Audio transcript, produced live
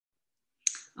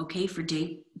Okay,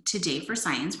 today for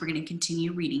science, we're going to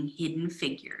continue reading Hidden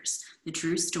Figures, the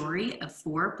true story of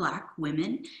 4 Black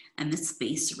women and the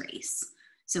space race.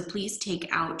 So please take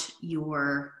out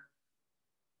your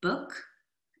book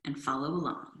and follow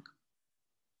along.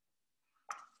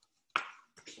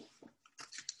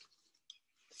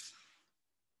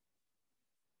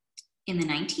 In the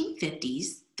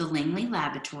 1950s, the Langley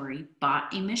Laboratory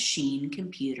bought a machine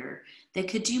computer that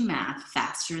could do math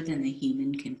faster than the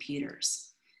human computers.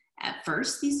 At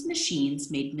first, these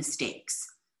machines made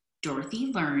mistakes.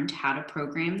 Dorothy learned how to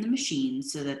program the machine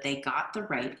so that they got the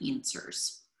right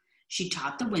answers. She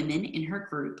taught the women in her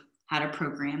group how to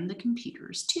program the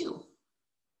computers too.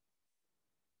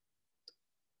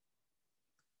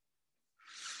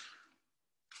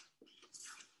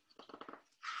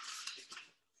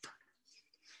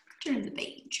 Turn the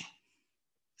page.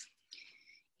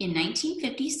 In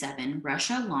 1957,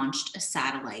 Russia launched a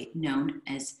satellite known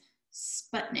as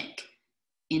Sputnik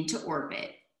into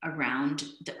orbit around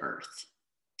the Earth.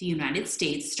 The United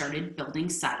States started building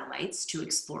satellites to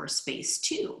explore space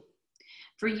too.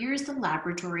 For years, the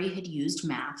laboratory had used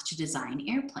math to design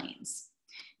airplanes.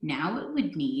 Now it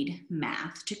would need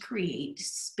math to create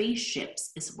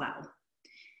spaceships as well.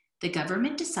 The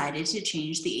government decided to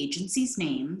change the agency's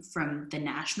name from the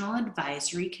National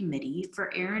Advisory Committee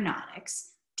for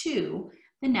Aeronautics to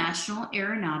the National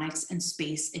Aeronautics and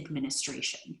Space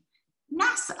Administration,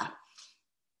 NASA.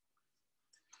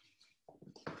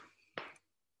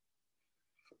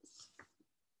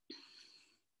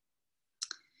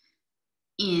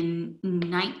 In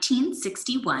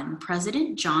 1961,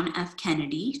 President John F.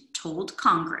 Kennedy told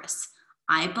Congress,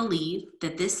 "I believe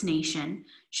that this nation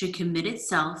should commit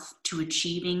itself to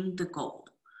achieving the goal,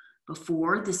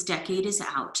 before this decade is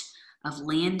out, of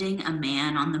landing a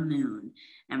man on the moon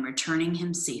and returning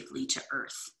him safely to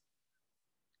Earth."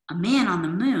 A man on the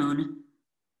moon?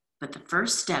 But the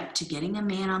first step to getting a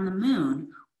man on the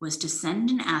moon was to send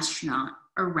an astronaut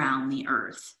around the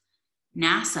Earth.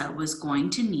 NASA was going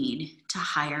to need to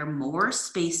hire more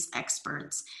space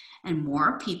experts and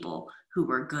more people who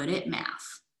were good at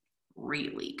math.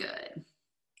 Really good.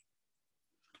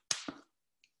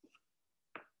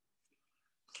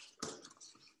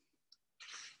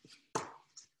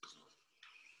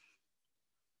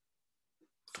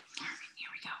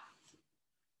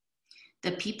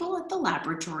 The people at the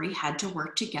laboratory had to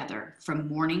work together from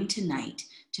morning to night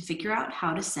to figure out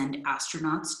how to send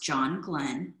astronaut John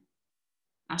Glenn,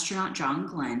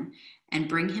 and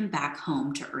bring him back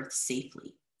home to Earth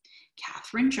safely.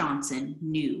 Katherine Johnson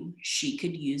knew she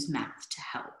could use math to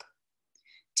help.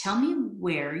 "Tell me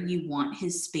where you want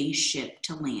his spaceship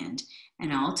to land,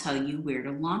 and I'll tell you where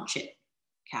to launch it,"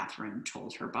 Katherine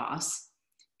told her boss.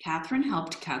 Katherine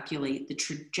helped calculate the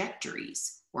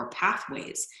trajectories, or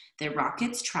pathways, that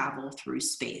rockets travel through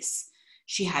space.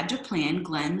 She had to plan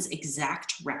Glenn's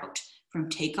exact route from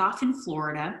takeoff in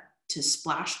Florida to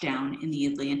splashdown in the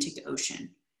Atlantic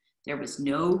Ocean. There was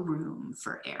no room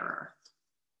for error.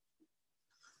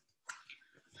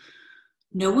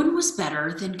 No one was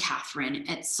better than Katherine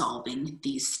at solving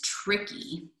these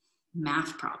tricky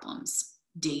math problems.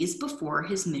 Days before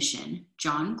his mission,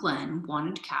 John Glenn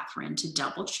wanted Katherine to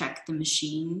double-check the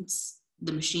machine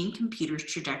computer's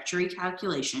trajectory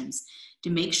calculations to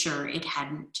make sure it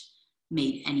hadn't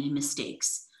made any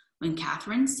mistakes. When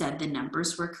Katherine said the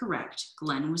numbers were correct,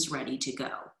 Glenn was ready to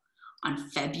go. On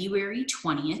February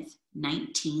 20th,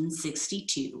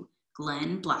 1962,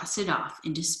 Glenn blasted off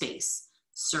into space,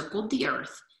 circled the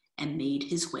Earth, and made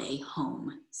his way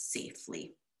home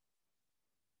safely.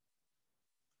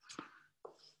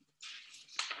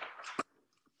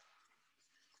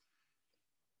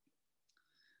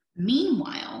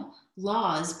 Meanwhile,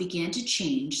 laws began to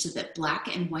change so that Black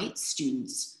and white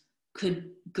students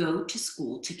could go to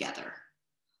school together.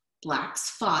 Blacks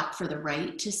fought for the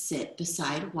right to sit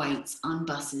beside whites on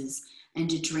buses and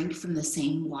to drink from the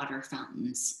same water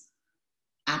fountains.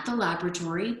 At the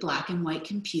laboratory, Black and white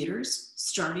computers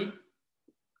started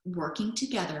working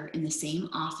together in the same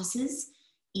offices,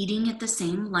 eating at the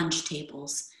same lunch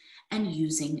tables, and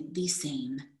using the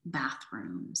same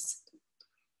bathrooms.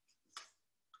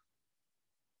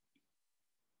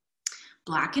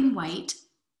 Black and white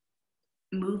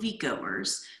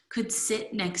moviegoers could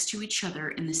sit next to each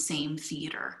other in the same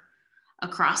theater.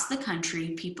 Across the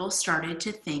country, people started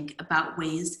to think about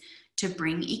ways to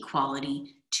bring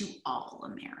equality to all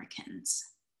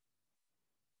Americans.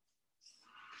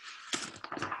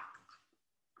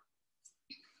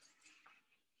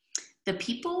 The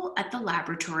people at the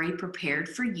laboratory prepared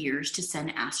for years to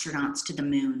send astronauts to the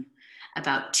moon,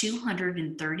 about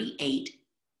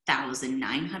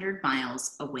 238,900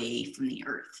 miles away from the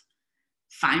Earth.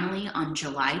 Finally, on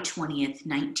July 20th,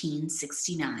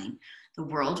 1969, the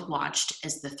world watched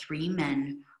as the three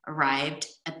men arrived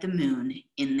at the moon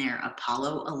in their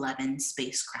Apollo 11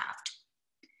 spacecraft.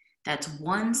 That's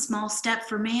one small step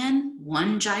for man,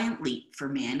 one giant leap for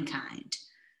mankind,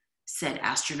 said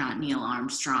astronaut Neil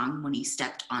Armstrong when he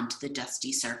stepped onto the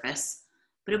dusty surface.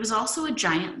 But it was also a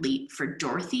giant leap for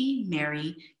Dorothy,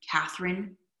 Mary,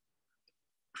 Catherine,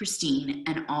 Christine,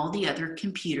 and all the other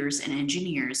computers and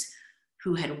engineers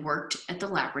who had worked at the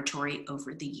laboratory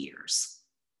over the years.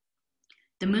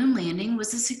 The moon landing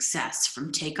was a success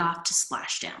from takeoff to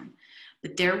splashdown,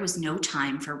 but there was no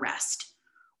time for rest.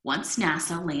 Once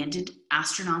NASA landed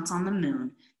astronauts on the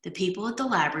moon, the people at the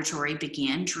laboratory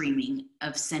began dreaming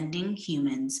of sending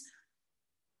humans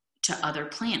to other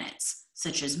planets,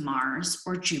 such as Mars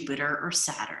or Jupiter or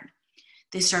Saturn.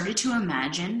 They started to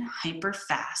imagine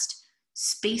hyper-fast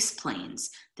space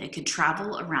planes that could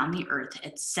travel around the Earth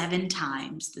at 7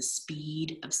 times the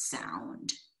speed of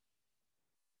sound.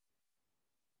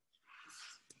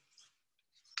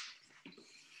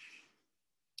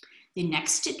 The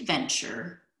next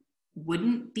adventure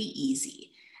wouldn't be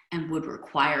easy and would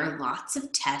require lots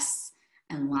of tests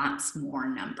and lots more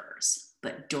numbers.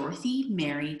 But Dorothy,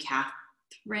 Mary,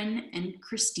 Catherine, and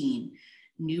Christine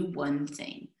knew one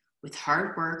thing. With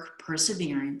hard work,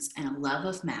 perseverance, and a love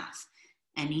of math,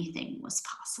 anything was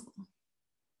possible.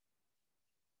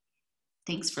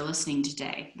 Thanks for listening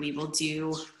today. We will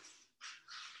do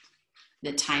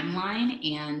the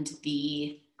timeline and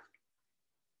the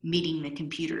meeting the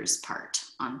computers part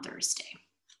on Thursday.